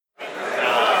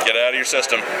of your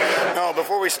system. No,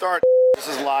 before we start, this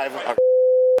is live.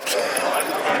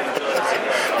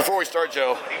 Before we start,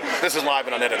 Joe, this is live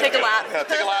and unedited. Take a lap. Yeah,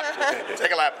 take a lap.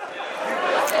 Take a lap.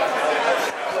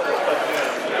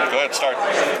 Go ahead, start.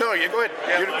 No, you go ahead.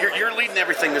 You're leading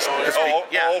everything this week. Oh,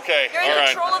 okay. You're All in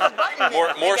right. control of the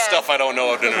button. More stuff I don't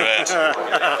know of in advance.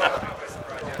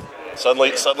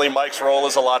 Suddenly Mike's role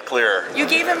is a lot clearer. You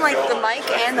gave him like the mic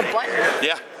and the button.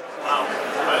 Yeah.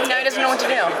 Now he doesn't know what to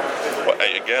do. Well,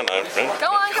 again, Go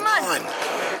on, come on.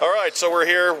 All right, so we're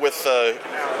here with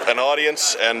an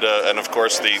audience and of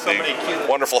course the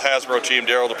wonderful Hasbro team,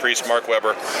 Derryl DePriest, Mark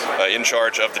Weber, in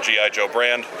charge of the G.I. Joe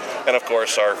brand, and of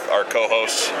course our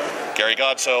co-hosts, Gary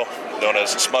Godso, known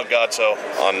as Smug Godso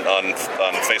on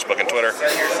Facebook and Twitter,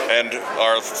 and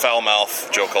our foul mouth,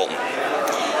 Joe Colton.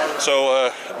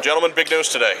 So, gentlemen, big news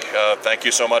today. Thank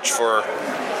you so much for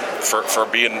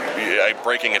being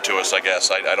breaking it to us. I guess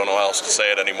I don't know how else to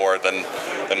say it anymore than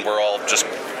we're all just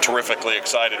terrifically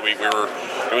excited.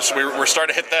 We're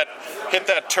starting to hit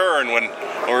that turn when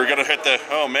we're going to hit the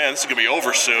oh man, this is going to be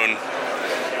over soon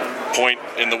point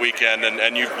in the weekend,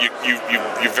 and you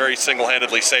very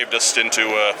single-handedly saved us into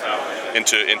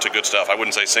good stuff. I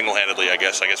wouldn't say single-handedly. I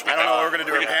guess we. I don't know. We're going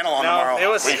to do a panel on tomorrow.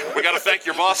 We got to thank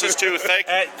your bosses too.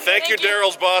 Thank you,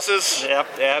 Derryl's bosses.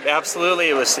 Yep, absolutely.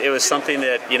 It was something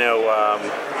that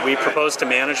we proposed to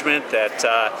management that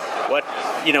what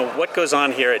goes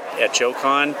on here at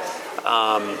JoeCon,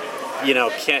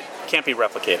 can't be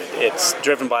replicated. It's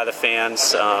driven by the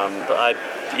fans.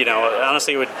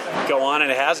 Honestly, it would go on, and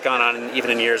it has gone on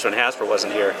even in years when Hasbro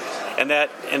wasn't here, and that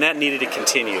needed to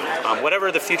continue.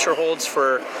 Whatever the future holds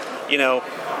for,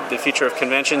 the future of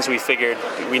conventions, we figured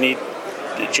we need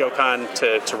JoeCon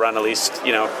to run at least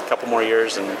a couple more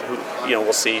years, and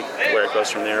we'll see where it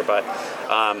goes from there. But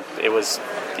it was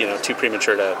too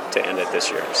premature to end it this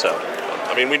year. So.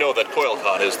 I mean, we know that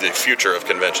CoilCon is the future of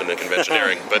convention and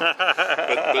conventioneering, but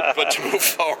to move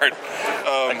forward,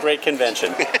 a great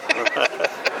convention.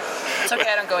 It's okay,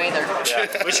 I don't go either. Yeah.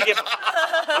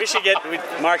 We should get.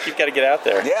 Mark, you've got to get out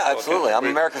there. Yeah, absolutely. I'm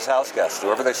America's house guest.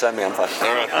 Wherever they send me, I'm fine.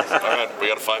 All right. We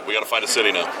gotta find a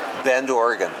city now. Bend,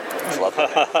 Oregon. Wow.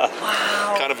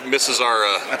 Kind of misses our.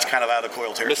 That's kind of out of the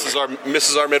coil territory.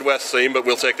 Misses our Midwest theme, but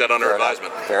we'll take that under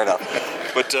advisement. Fair enough.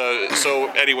 But so,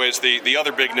 anyways, the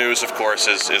other big news, of course,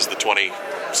 is the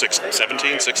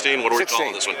 2016. What are we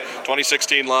calling this one?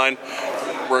 2016 line.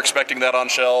 We're expecting that on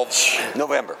shelves in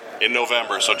November,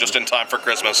 so just in time for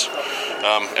Christmas.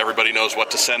 Everybody knows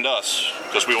what to send us,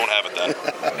 because we won't have it then.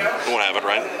 We won't have it,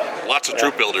 right? Lots of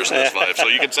troop builders in this vibe, so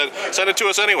you can send it to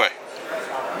us anyway.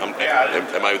 Am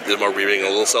I being a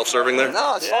little self-serving there?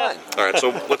 No, it's fine. All right, so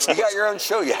let's. You got your own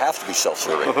show. You have to be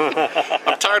self-serving.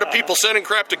 I'm tired of people sending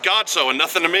crap to Godso and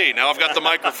nothing to me. Now I've got the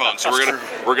microphone, so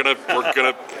we're gonna.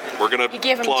 You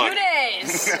gave him plug. 2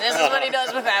 days. This is what he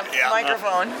does with that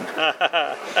microphone.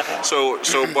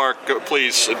 So Mark,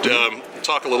 please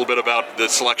talk a little bit about the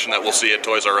selection that we'll see at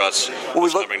Toys R Us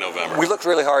this coming November. We looked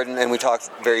really hard, and we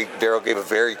talked Derryl gave a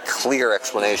very clear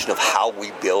explanation of how we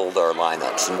build our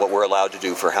lineups and what we're allowed to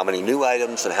do for how many new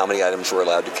items and how many items we're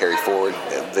allowed to carry forward.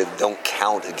 They don't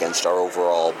count against our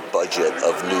overall budget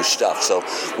of new stuff. So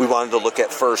we wanted to look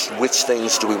at first which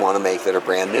things do we want to make that are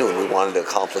brand new, and we wanted to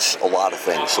accomplish a lot of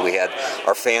things. So we had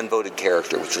our fan-voted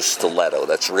character, which is Stiletto.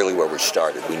 That's really where we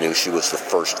started. We knew she was the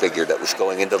first figure that was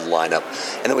going into the lineup.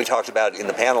 And then we talked about in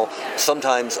the panel,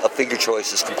 sometimes a figure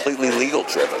choice is completely legal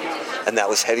driven, and that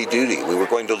was Heavy Duty. We were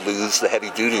going to lose the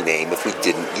Heavy Duty name if we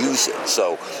didn't use it.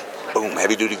 So boom,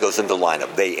 Heavy Duty goes into the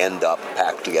lineup. They end up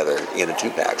packed together in a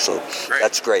 2-pack, so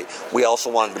that's great. We also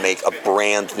wanted to make a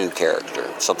brand new character,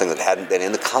 something that hadn't been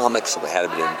in the comics, something that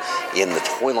hadn't been in the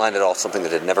toy line at all, something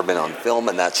that had never been on film,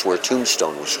 and that's where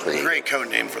Tombstone was created. Great code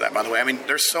name for that, by the way. I mean,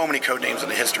 there's so many code names in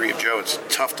the history of Joe, it's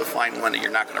tough to find one that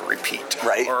you're not going to repeat.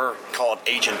 Right. Or call it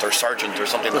Agent or Sergeant or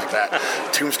something like that.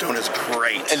 Tombstone is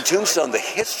great. And Tombstone, the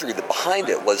history that behind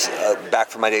it was back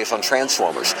from my days on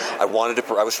Transformers. I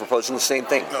was proposing the same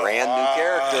thing. Brand new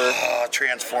character.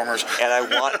 Transformers. And I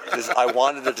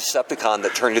wanted a Decepticon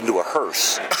that turned into a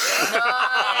hearse. Nice.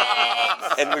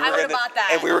 And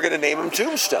we were going to name him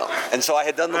Tombstone. And so I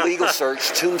had done the legal search.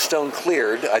 Tombstone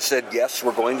cleared. I said, yes,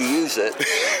 we're going to use it.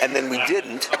 And then we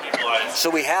didn't. So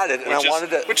we had it, and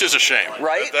which is a shame.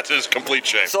 Right? That is a complete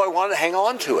shame. So I wanted to hang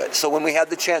on to it. So when we had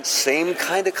the chance, same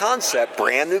kind of concept,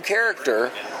 brand new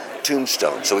character,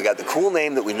 Tombstone. So we got the cool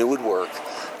name that we knew would work.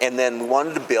 And then we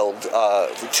wanted to build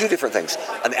two different things.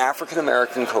 An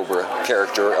African-American Cobra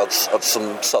character of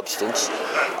some substance,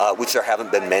 which there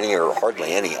haven't been many or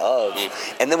hardly any of.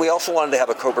 And then we also wanted to have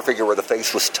a Cobra figure where the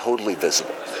face was totally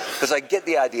visible. Because I get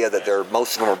the idea that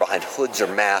most of them are behind hoods or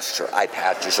masks or eye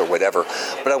patches or whatever.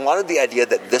 But I wanted the idea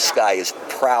that this guy is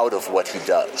proud of what he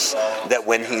does. That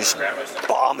when he's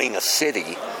bombing a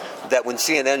city, that when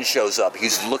CNN shows up,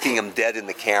 he's looking him dead in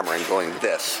the camera and going,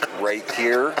 this, right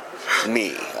here,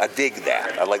 me. I dig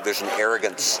that. I like there's an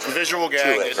arrogance visual to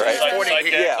gag. it, right?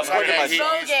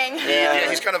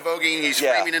 He's kind of voguing. He's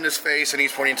framing in his face, and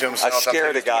he's pointing to himself. I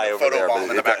scared a guy over there,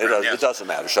 but it doesn't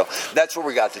matter. So that's where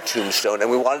we got to Tombstone,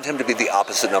 and we wanted him to be the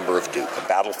opposite number of Duke, a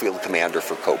battlefield commander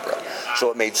for Cobra.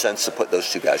 So it made sense to put those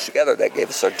two guys together. That gave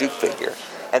us our Duke figure.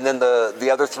 And then the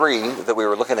other three that we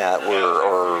were looking at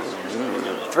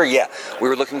we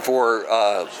were looking for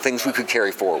things we could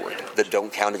carry forward that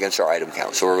don't count against our item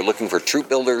count. So we were looking for troop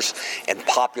builders and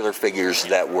popular figures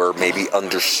that were maybe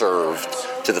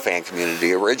underserved to the fan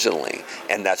community originally.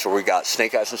 And that's where we got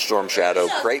Snake Eyes and Storm Shadow.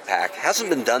 Great pack. Hasn't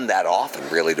been done that often,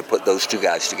 really, to put those two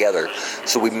guys together.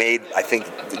 So we made, I think,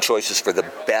 the choices for the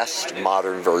best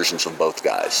modern versions of both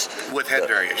guys. With head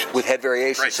variations. With head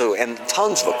variations. Right. So, and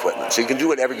tons of equipment. So you can do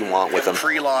whatever you want with them.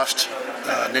 Pre-lost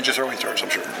ninja throwing stars, I'm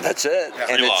sure. That's it.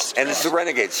 Yeah. And it's the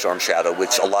Renegade Storm Shadow,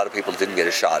 which a lot of people didn't get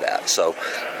a shot at. So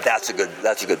that's a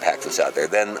good pack that's out there.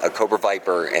 Then a Cobra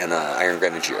Viper and an Iron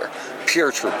Grenadier.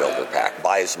 Pure troop builder pack.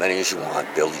 Buy as many as you want.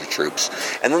 Build your troops.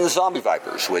 And then the Zombie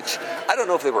Vipers, which I don't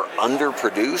know if they were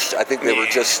underproduced. I think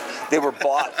they were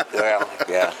bought. Well,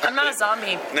 yeah. I'm not a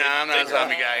zombie. No, I'm not a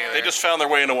zombie guy either. They just found their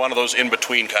way into one of those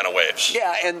in-between kind of waves.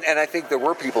 Yeah, and I think there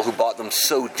were people who bought them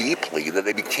so deeply that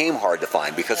they became hard to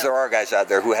find, because there are guys out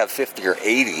there who have 50 or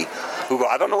 80 who go,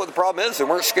 I don't know what the problem is. They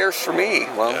weren't scarce for me.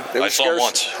 Well, they were I saw scarce.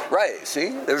 Once. Right, see?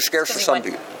 They were scarce for some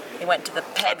people. He went to the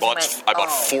pegs. I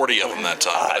bought 40 of them that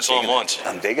time. I saw them once.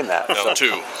 I'm digging that. No,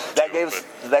 two. That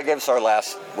gave us our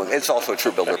last one. It's also a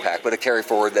troop builder pack, but a carry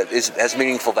forward that has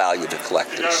meaningful value to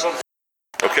collectors.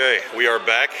 Okay, we are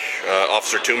back.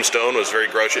 Officer Tombstone was very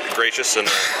gracious in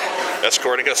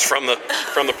escorting us from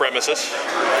the premises.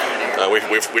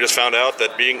 We just found out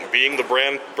that being the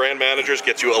brand managers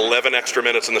gets you 11 extra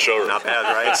minutes in the showroom. Not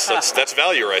bad, right? That's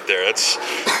value right there.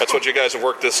 That's what you guys have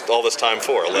worked all this time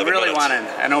for. 11 We really minutes. want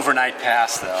an overnight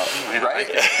pass, though. Right?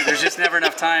 There's just never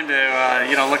enough time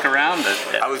to look around.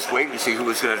 I was waiting to see who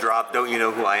was going to drop Don't You Know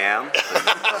Who I Am?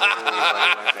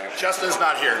 Justin's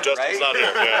not here. Justin's not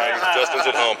here. Yeah, Justin's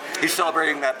at home. He's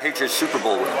celebrating that Patriots Super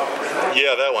Bowl win.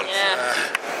 Yeah, that one. Yeah.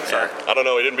 Sorry. I don't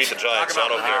know. He didn't beat the Giants, so I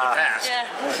don't care. Pass. Yeah.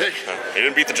 He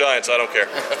didn't beat the Giants. I don't care.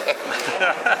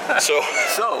 So,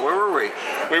 where were we?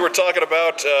 We were talking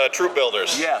about troop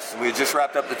builders. Yes, we had just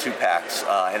wrapped up the 2-packs,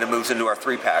 and it moves into our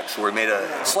 3-packs. So we made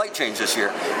a slight change this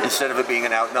year. Instead of it being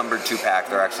an outnumbered 2-pack,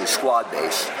 they're actually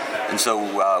squad-based. And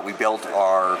so we built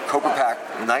our Cobra pack,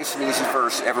 nice and easy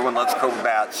first. Everyone loves Cobra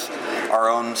bats. Our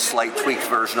own slight tweaked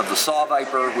version of the Saw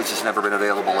Viper, which has never been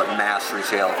available at mass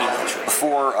retail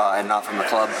before, and not from the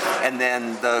club. And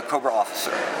then the Cobra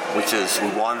Officer, which is, we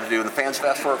wanted to do, and the fans have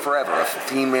asked for it forever, a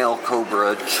female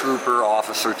Cobra trooper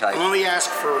officer type. Let me ask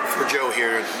for Joe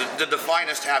here. Did the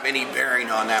Finest have any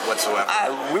bearing on that whatsoever?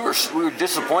 We were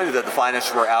disappointed that the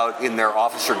Finest were out in their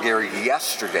officer gear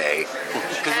yesterday.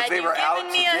 Because if they were out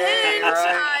me a today, hint, right?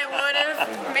 I would have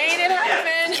made it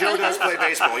happen. Joe does play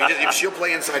baseball. She'll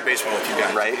play inside baseball with you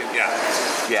guys. Right. Yeah.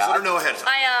 Yeah. Let her know ahead of time.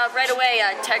 I right away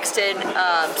texted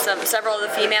several of the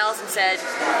females and said,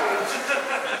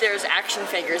 "There's action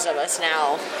figures of us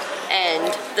now,"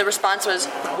 and the response was,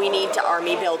 "We need to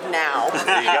army build now."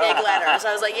 There you go. Big letters.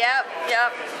 I was like, "Yep."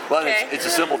 Well, Okay. it's a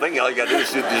simple thing. All you got to do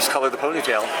is just color the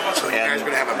ponytail. So you guys are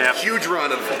going to have a huge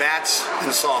run of bats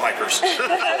and Saw Vipers.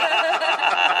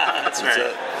 That's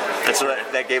right. So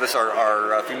that gave us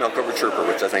our female Cobra Trooper,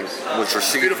 which I think was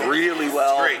received really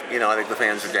well. Great. You know, I think the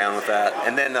fans are down with that.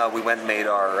 And then we went and made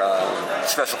our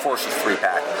Special Forces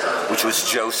 3-pack, which was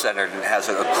Joe-centered and has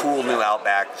a cool new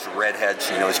Outback. It's a redhead,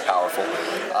 so you know he's powerful.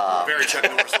 Very Chuck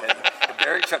Norris looking.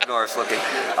 Very Chuck Norris looking.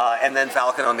 And then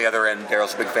Falcon on the other end.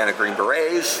 Daryl's a big fan of green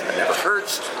berets. That never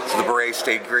hurts. So the beret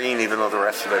stayed green, even though the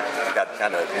rest of it got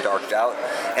kind of darked out.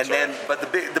 And then, but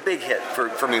the big hit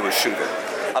for me was Shooter.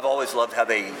 I've always loved how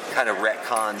they kind of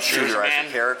retcon Shooter as a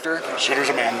character. Shooter's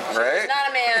a man. Right? Not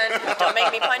a man. Don't make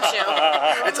me punch you.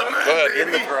 It's a man. Go ahead.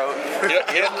 In the throat.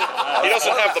 He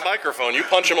doesn't have the microphone. You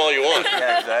punch him all you want.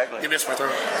 Yeah, exactly. You missed my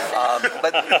throat.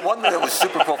 But one thing that was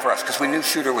super cool for us, because we knew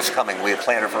Shooter was coming, we had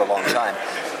planned it for a long time.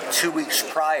 2 weeks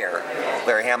prior,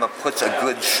 Larry Hama puts a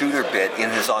good shooter bit in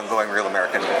his ongoing Real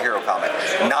American Hero comic.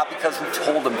 Not because we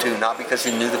told him to, not because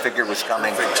he knew the figure was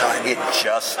coming. It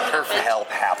just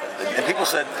happened. And people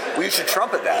said, well, you should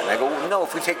trumpet that. And I go, well, no,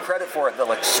 if we take credit for it,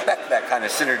 they'll expect that kind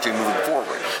of synergy moving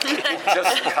forward. It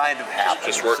just kind of happened.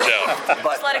 Just worked out.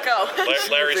 But just let it go.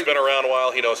 Larry's been around a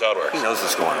while. He knows how it works. he knows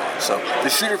what's going on. So the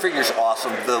shooter figure's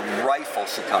awesome. The rifle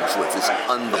she comes with is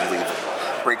unbelievable.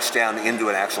 Breaks down into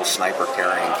an actual sniper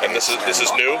carrying case. And this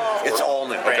is new? It's all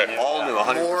new. Okay. All new,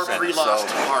 100%. More pre-lost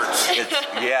parts.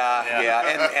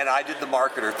 And I did the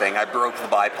marketer thing. I broke the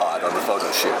bipod on the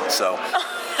photo shoot. So,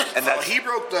 and that's You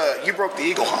broke the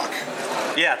Eagle Hawk.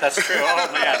 Yeah, that's true.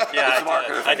 Oh man, yeah,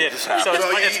 I did. So So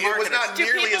it's it was not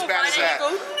nearly as bad as that.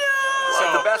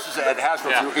 So the best is at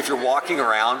Hasbro, if you're walking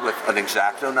around with an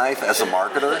X-Acto knife as a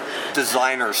marketer,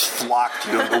 designers flock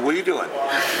to you and go, what are you doing?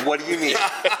 What do you need?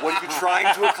 What are you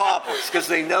trying to accomplish? Because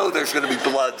they know there's going to be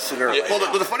blood sooner or later.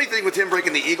 Well, the funny thing with him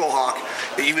breaking the Eagle Hawk,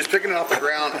 he was picking it off the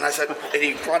ground, and I said, and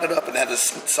he brought it up and had his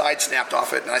side snapped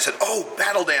off it, and I said, oh,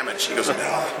 battle damage. He goes,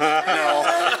 no.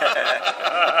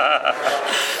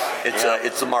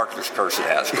 It's a marketer's curse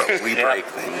at Hasbro. We break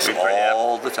things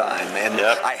all the time. And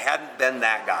I hadn't been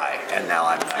that guy, and now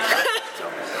I'm that guy.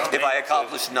 So if I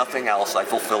accomplished nothing else, I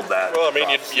fulfilled that. Well, I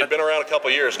mean, you've been around a couple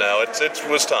years now. It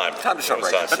was time. Time to start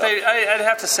breaking But stuff. I'd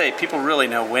have to say, people really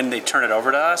know when they turn it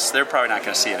over to us, they're probably not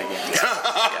going to see it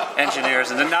again.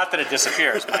 Engineers, and then not that it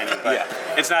disappears, mind you, but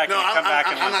it's not going to come back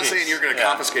in one I'm not piece. saying you're going to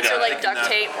confiscate it. So like duct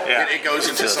tape. It goes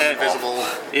into some invisible,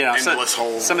 endless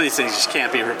hole. Some of these things just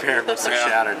can't be repaired once they're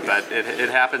shattered, but it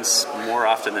happens more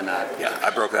often than not. Yeah,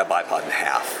 I broke that bipod in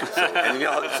half. So, and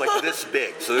it's like this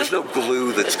big, so there's no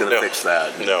glue that's going to fix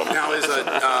that. No. Now, is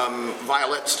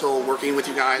Violet still working with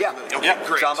you guys? Yeah. Okay,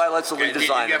 great. John Violet's the lead Do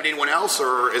designer. you have anyone else,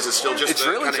 or is it still just It's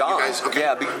really kind of John. you guys? Okay.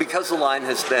 Yeah, because the line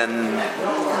has been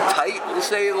tight, we'll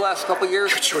say, the last couple of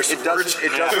years. Good choice of words.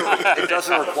 It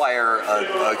doesn't require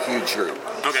a huge group.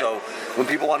 Okay. So when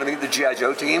people want to meet the G.I.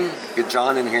 Joe team, get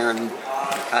John in here and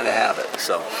kind of have it.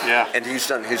 So and he's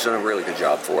done a really good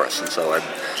job for us. And so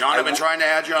John, I've been trying to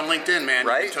add you on LinkedIn, man.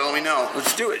 Right? You're telling me no.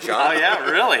 Let's do it, John. Oh yeah,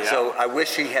 really? So I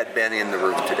wish he had been in the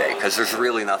room today because there's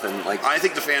really nothing like. I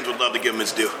think the fans would love to give him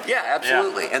his due. Yeah,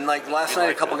 absolutely. And like last night,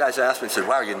 a couple guys asked me and said,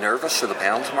 "Wow, are you nervous for the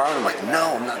panel tomorrow?" And I'm like,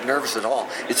 "No, I'm not nervous at all.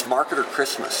 It's Marketer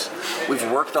Christmas. We've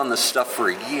worked on this stuff for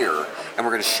a year, and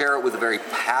we're going to share it with a very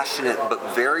passionate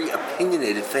but very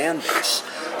opinionated fan base.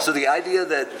 So the idea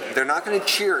that they're not going to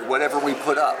cheer whatever we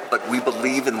put up, but we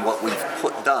believe in what we've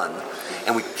done,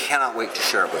 and we cannot wait to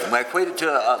share it with them. I equate it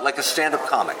to like a stand-up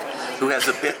comic who has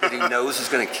a bit that he knows is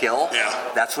going to kill.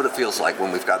 Yeah. That's what it feels like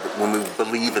when we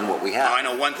believe in what we have. Now, I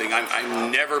know one thing.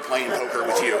 I'm never playing poker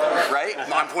with you. Right?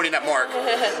 I'm pointing at Mark.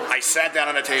 I sat down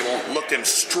at a table, looked him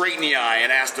straight in the eye,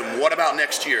 and asked him, "What about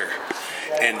next year?"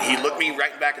 And he looked me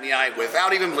right back in the eye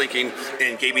without even blinking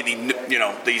and gave me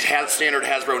the standard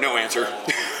Hasbro no answer.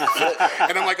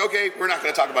 And I'm like, okay, we're not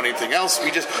going to talk about anything else. We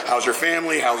just, how's your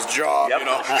family? How's the job? Yep.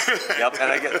 Yep.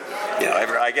 And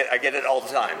I get it all the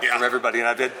time from everybody. And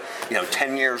I did,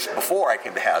 10 years before I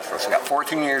came to Hasbro. So I got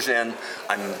 14 years in.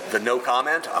 I'm the no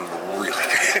comment. I'm really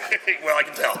good. Well, I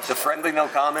can tell. The friendly no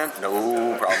comment,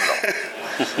 no problem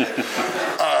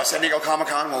at all. San Diego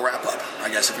Comic-Con, we'll wrap up. I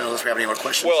guess if we have any more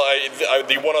questions. Well,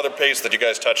 the one other piece that you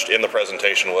guys touched in the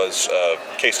presentation was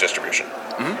case distribution,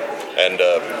 and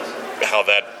how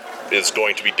that is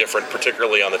going to be different,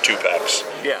 particularly on the 2-packs.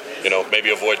 Yeah. Maybe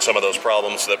avoid some of those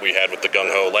problems that we had with the Gung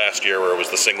Ho last year, where it was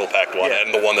the single-packed one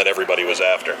and the one that everybody was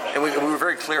after. And we were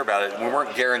very clear about it. We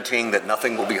weren't guaranteeing that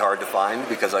nothing will be hard to find,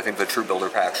 because I think the True Builder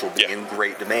packs will be in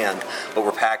great demand. But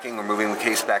we're packing, we're moving the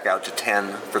case back out to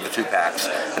 10 for the 2-packs,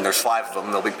 and there's 5 of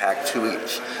them. They'll be packed 2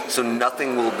 each. So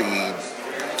nothing will be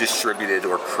distributed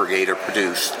or created or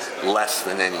produced less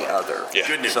than any other. Yeah.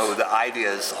 Good news. So the idea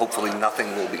is hopefully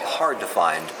nothing will be hard to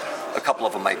find. A couple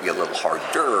of them might be a little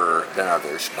harder than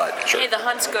others, but Hey, the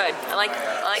hunt's good. I like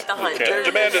the hunt. Okay.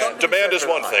 Demand is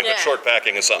one thing, but short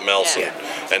packing is something else,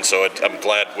 and so I'm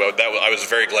glad. Well, I was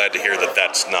very glad to hear that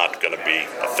that's not going to be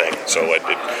a thing. So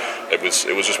it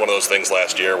was just one of those things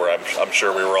last year where I'm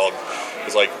sure we were all.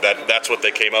 It's like that's what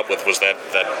they came up with, was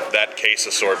that case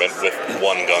assortment with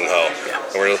one Gung Ho.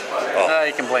 And we're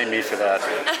You can blame me for that.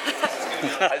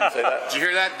 I didn't say that. Did you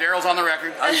hear that? Daryl's on the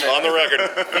record. on the record.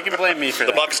 You can blame me for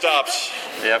The that. buck stops.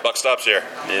 Yeah. Buck stops here.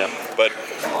 Yeah. But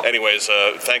anyways,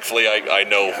 thankfully I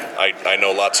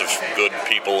know lots of good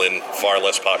people in far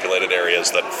less populated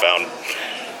areas that found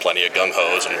plenty of Gung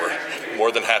Hos, and we're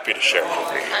more than happy to share.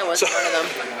 I wasn't one of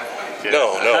them.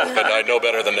 No, but I know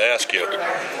better than to ask you.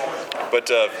 But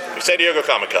San Diego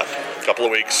Comic-Con, a couple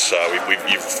of weeks.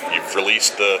 You've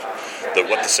released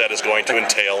what the set is going to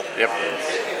entail. Yep.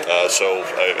 So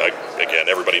again,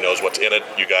 everybody knows what's in it.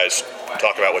 You guys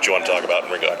talk about what you want to talk about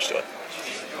in regards to it.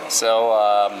 So,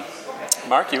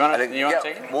 Mark, you want to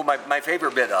take it? Well, my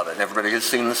favorite bit of it, and everybody has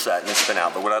seen the set and it's been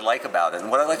out, but what I like about it, and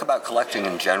what I like about collecting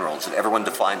in general, is that everyone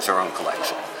defines their own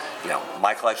collection.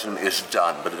 My collection is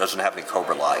done, but it doesn't have any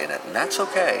Cobra Lie in it, and that's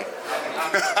okay.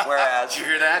 Whereas, Did you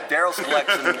hear that? Daryl's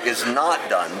collection is not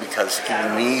done because he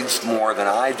needs more than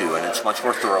I do, and it's much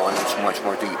more thorough and it's much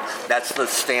more deep. That's the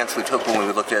stance we took when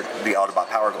we looked at the Autobot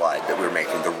Power Glide that we were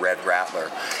making, the Red Rattler,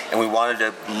 and we wanted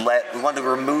to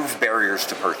remove barriers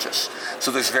to purchase. So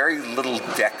there's very little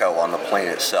deco on the plane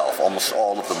itself. Almost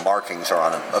all of the markings are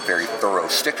on a very thorough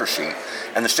sticker sheet,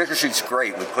 and the sticker sheet's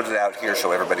great. We put it out here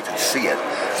so everybody could see it.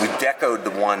 We decoed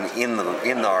the one in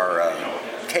our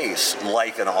case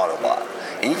like an Autobot.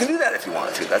 And you can do that if you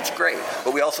want to. That's great.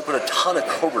 But we also put a ton of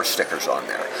Cobra stickers on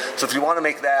there. So if you want to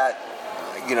make that,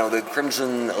 the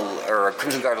Crimson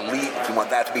Guard Elite, if you want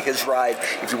that to be his ride,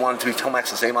 if you want it to be Tomax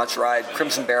and Zaymot's ride,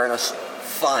 Crimson Baroness,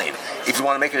 fine. If you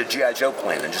want to make it a G.I. Joe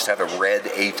plane and just have a red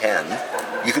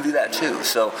A10, you can do that too.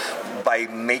 So by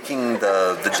making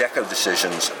the deco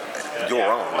decisions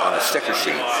your own on a sticker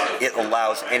sheet, it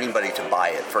allows anybody to buy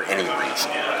it for any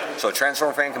reason. So a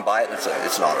Transformer fan can buy it, and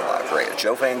it's an Autobot, great. A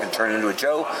Joe fan can turn it into a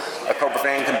Joe. A Cobra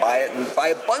fan can buy it and buy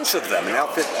a bunch of them and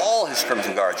outfit all his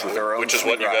Crimson Guards with their own. Which is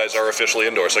what you guys are officially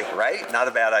endorsing. Right? Not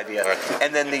a bad idea. Right.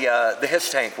 And then the Hiss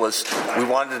Tank was, we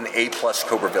wanted an A+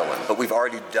 Cobra villain, but we've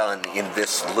already done in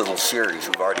this little series,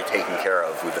 we've already taken care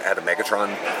of. We've had a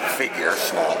Megatron figure,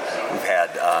 small. We've had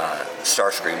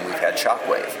Starscream, we've had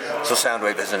Shockwave. So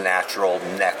Soundwave is a natural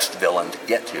next villain to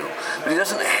get to. But he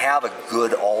doesn't have a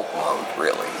good alt mode,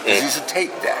 really. He's a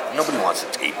tape deck. Nobody wants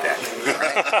a tape deck.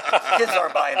 Right? Kids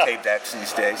aren't buying tape decks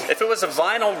these days. If it was a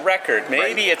vinyl record,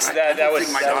 maybe it's that I would.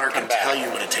 think my daughter can tell you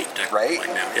what a tape deck right? is like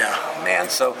now. Yeah. Man,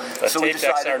 so tape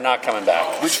decks are not coming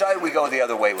back. We decided we go the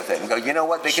other way with it and go, you know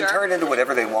what? They can turn into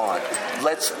whatever they want.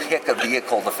 Let's pick a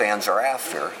vehicle the fans are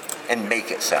after and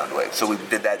make it Soundwave. So we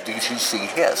did that DTC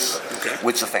Hiss,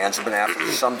 which the fans have been after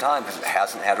for some time because it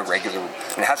hasn't had a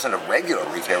regular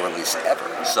retail release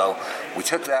ever. So we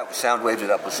took that, we Soundwaved it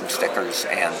up with some stickers,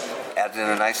 and added in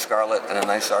a nice Scarlet and a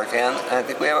nice Arcan, and I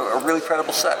think we have a really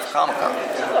credible set for Comic-Con.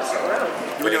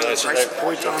 Do we know the price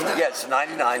point on that? Yeah, it's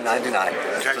 $99.99.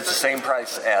 Okay. So it's the same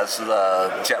price as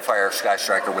the Jetfire Sky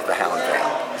Striker with the Hound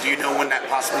fan. Do you know when that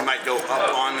possibly might go up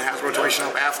on Hasbro Toy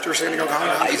Shop after San Diego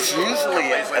Comic-Con? It's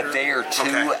usually a day or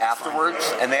two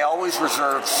afterwards, and they always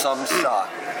reserve some stock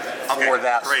for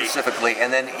that specifically.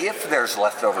 And then if there's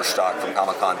leftover stock from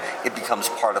Comic-Con, it becomes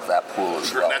part of that pool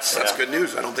as well. That's good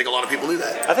news. I don't think a lot of people do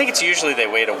that. I think it's usually they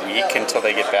wait a week until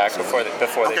they get back before they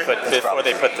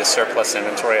put the surplus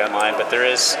inventory online. But there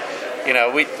is,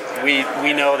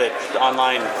 we know that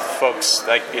online folks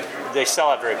they sell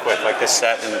out very quick. Like this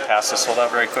set in the past has sold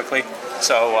out very quickly.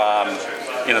 So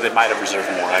they might have reserved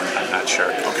more. I'm not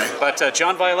sure. Okay. But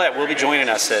John Violette will be joining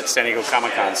us at San Diego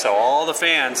Comic-Con. So all the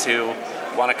fans who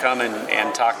want to come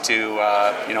and talk to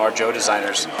our Joe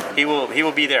designers, he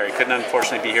will be there. He couldn't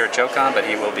unfortunately be here at JoeCon, but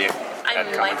he will be. I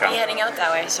might be heading out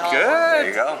that way, so good. There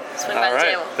you go. Swing by the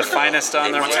table. The finest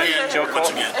on their way. Joe Cole. Once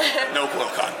again, no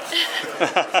QuilCon.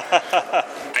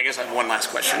 I guess I have one last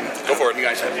question. Go for it. You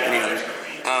guys have any others?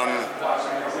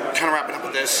 Kind of wrapping up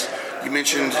with this. You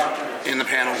mentioned in the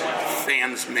panel,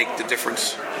 fans make the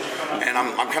difference, and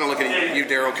I'm kind of looking at you,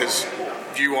 Derryl, because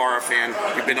you are a fan.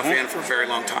 You've been a fan for a very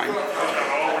long time.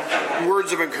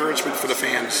 Words of encouragement for the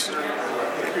fans.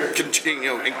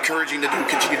 Encouraging to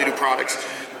continue to do products,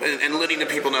 and letting the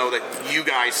people know that you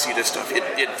guys see this stuff.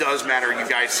 It does matter. You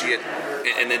guys see it,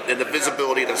 and the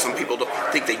visibility that some people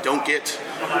think they don't get,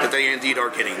 that they indeed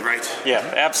are getting. Right? Yeah,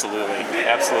 absolutely.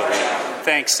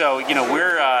 Thanks. So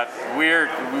we're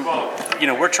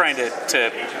trying to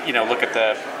look at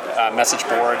the message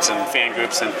boards and fan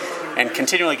groups and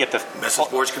continually get the message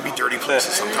boards can be dirty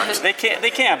places sometimes. They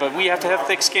can, but we have to have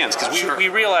thick skins because we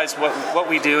realize what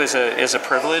we do is a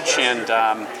privilege, and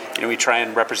we try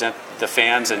and represent the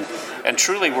fans, and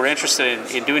truly we're interested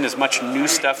in doing as much new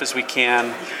stuff as we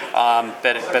can,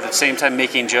 but at the same time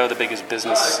making Joe the biggest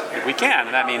business we can,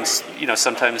 and that means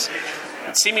sometimes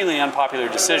seemingly unpopular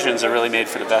decisions are really made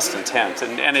for the best intent,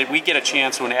 and we get a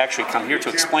chance when we actually come here to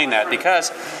explain that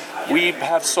because we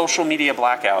have social media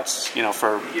blackouts,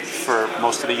 for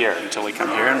most of the year until we come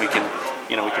here, and we can,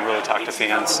 we can really talk to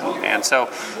fans, and so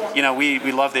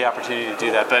we love the opportunity to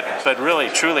do that. But really,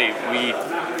 truly, we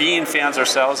being fans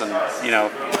ourselves, and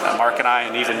Mark and I,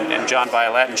 and even John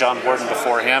Violette and John Warden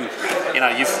before him,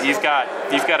 you've got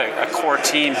a core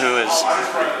team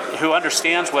who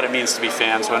understands what it means to be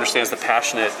fans, who understands the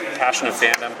passionate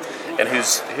fandom, and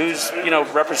who's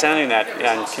representing that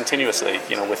and continuously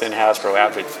within Hasbro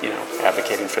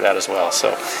advocating for that as well.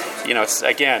 So it's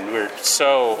again it's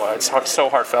so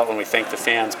heartfelt when we thank the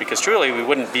fans, because truly we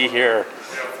wouldn't be here.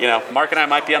 Mark and I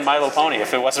might be on My Little Pony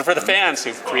if it wasn't for the fans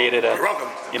who've created a. You're welcome.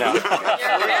 You're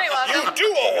very welcome. You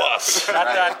do owe us.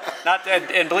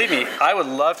 And believe me, I would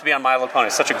love to be on My Little Pony.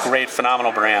 It's such a great,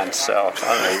 phenomenal brand. So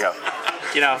there you go.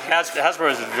 Hasbro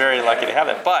is very lucky to have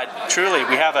it. But truly,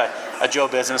 we have a Joe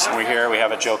business, and we're here. We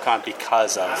have a Joe Con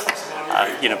because of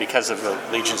the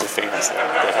legions of fans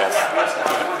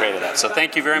that have created that. So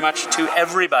thank you very much to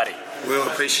everybody. We'll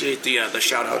appreciate the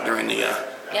shout out during the.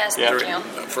 Yes, thank you.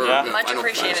 For much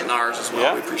appreciated. And ours as well.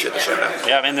 Yeah. We appreciate the shout out.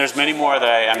 Yeah, and there's many more that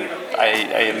I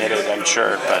admitted, I'm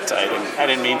sure, but I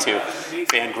didn't mean to.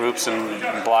 Fan groups and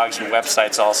blogs and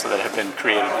websites also that have been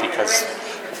created because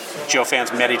Joe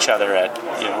fans met each other at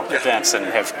events and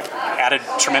have added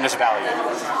tremendous value,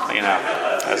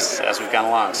 as we've gone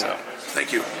along. So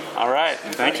thank you. All right,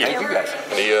 thank you. Thank you guys.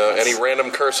 Any random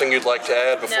cursing you'd like to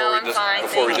add before No, I'm fine.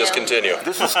 before we just continue?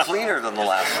 This was cleaner than the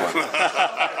last one.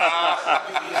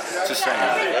 Just saying.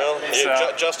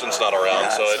 Well, Justin's not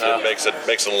around, so it makes it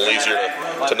a little easier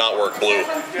to not work blue.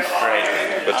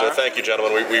 Great. But thank you,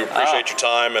 gentlemen. We appreciate your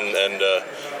time and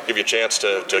give you a chance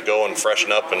to go and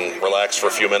freshen up and relax for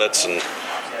a few minutes, and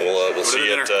we'll see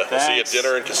you at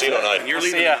dinner and casino night. And you're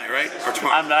leaving tonight, right? Or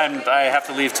tomorrow? I have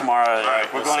to leave tomorrow. All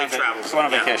right, We're well, going safe travels.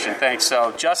 on vacation. Thanks.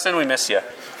 So Justin, we miss you.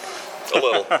 A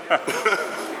little.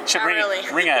 Should Not really.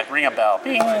 ring a bell.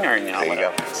 Bing, or There you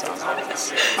whatever. go. Sounds like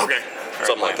this. Okay.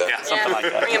 Something like that. Yeah. Something like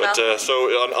that. Ring a bell. But so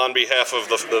on behalf of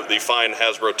the fine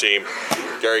Hasbro team,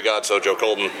 Gary Godso, Joe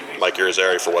Colton, Mike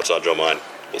Irizarry for What's on Joe Mind.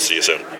 We'll see you soon.